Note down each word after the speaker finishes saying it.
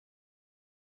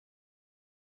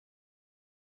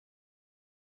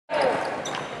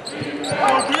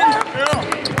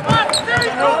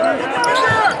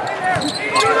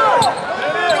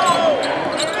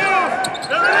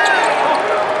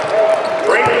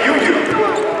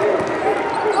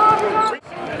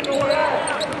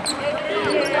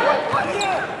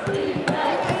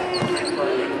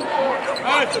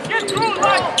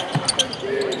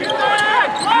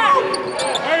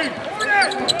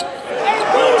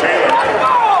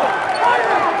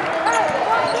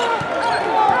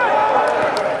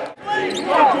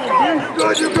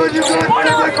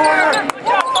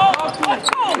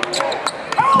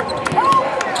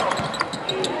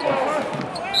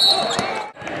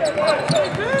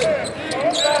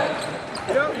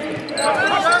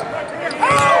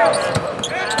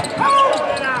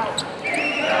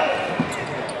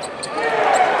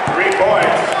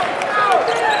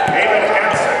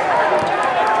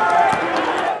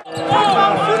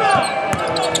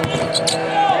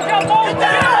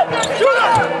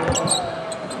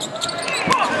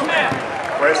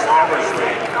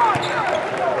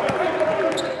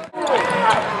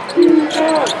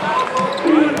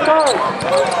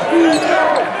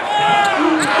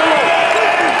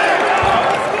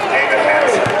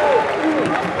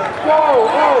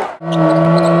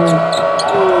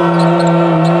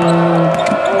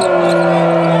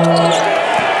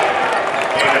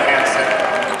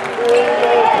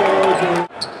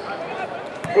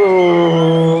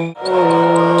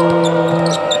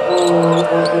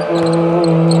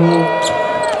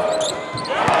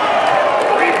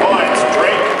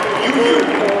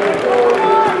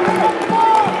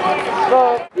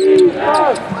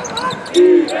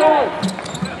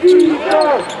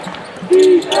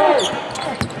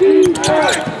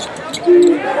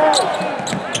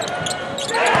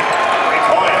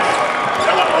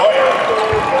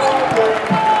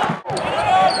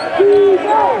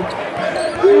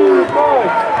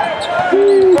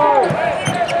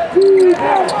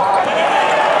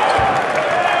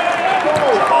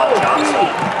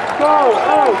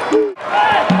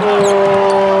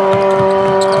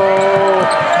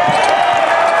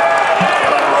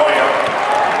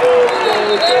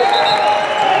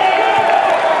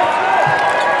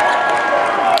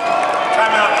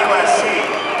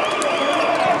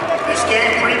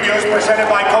Presented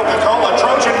by Coca-Cola,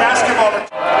 Trojan basketball. 3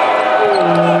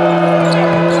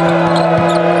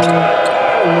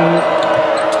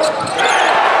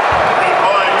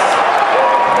 points.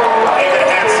 David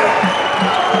Hanson.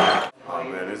 Oh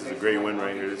man, this is a great win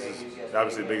right here. This is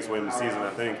obviously the biggest win of the season,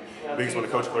 I think. The biggest win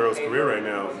of Coach Claro's career right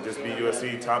now. Just beat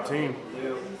USC, top team.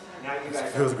 It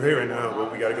feels great right now,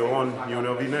 but we got to go on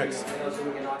UNLV next.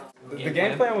 The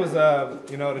game plan was,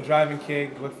 you know, to drive and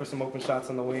kick, look for some open shots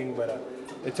on the wing, but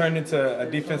it turned into a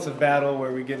defensive battle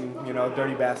where we're getting, you know,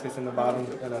 dirty baskets in the bottom,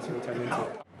 and that's what it turned into.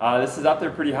 This is up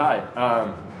there pretty high.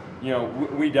 You know,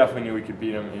 we definitely knew we could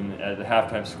beat them. The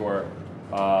halftime score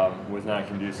was not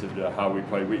conducive to how we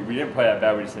played. We didn't play that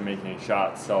bad. We just didn't make any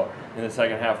shots. So in the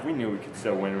second half, we knew we could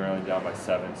still win. We were only down by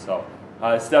 7. So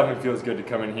it definitely feels good to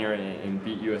come in here and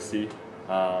beat USC.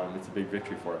 It's a big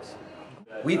victory for us.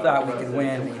 We thought we could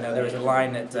win. You know, there was a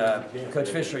line that Coach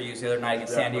Fisher used the other night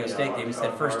against San Diego State game. He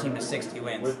said first team to 60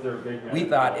 wins. We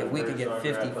thought if we could get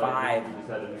 55,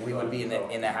 we would be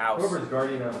in the house.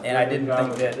 And I didn't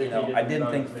think that, you know, I didn't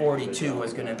think 42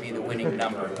 was going to be the winning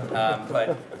number.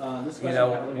 But you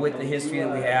know, with the history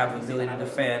that we have, the ability to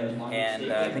defend,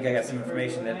 and I think I got some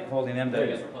information that holding them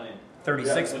to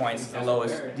 36 points is the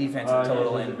lowest defensive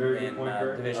total in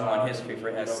Division I history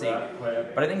for SC.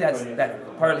 But I think that's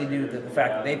partly due to the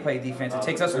fact that they play defense. It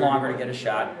takes us longer to get a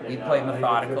shot. We played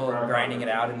methodical and grinding it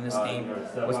out in this game.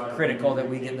 It was critical that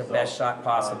we get the best shot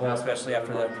possible, especially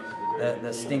after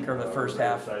the stinker of the first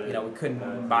half. You know, we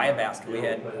couldn't buy a basket. We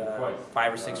had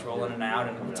 5 or 6 rolling and out,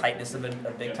 and the tightness of a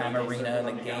big-time arena and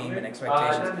the game and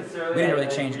expectations. We didn't really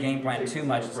change game plan too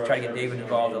much to try to get David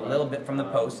involved a little bit from the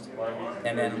post,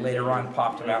 and then later on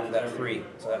popped him out for that 3.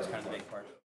 So that was kind of the big part.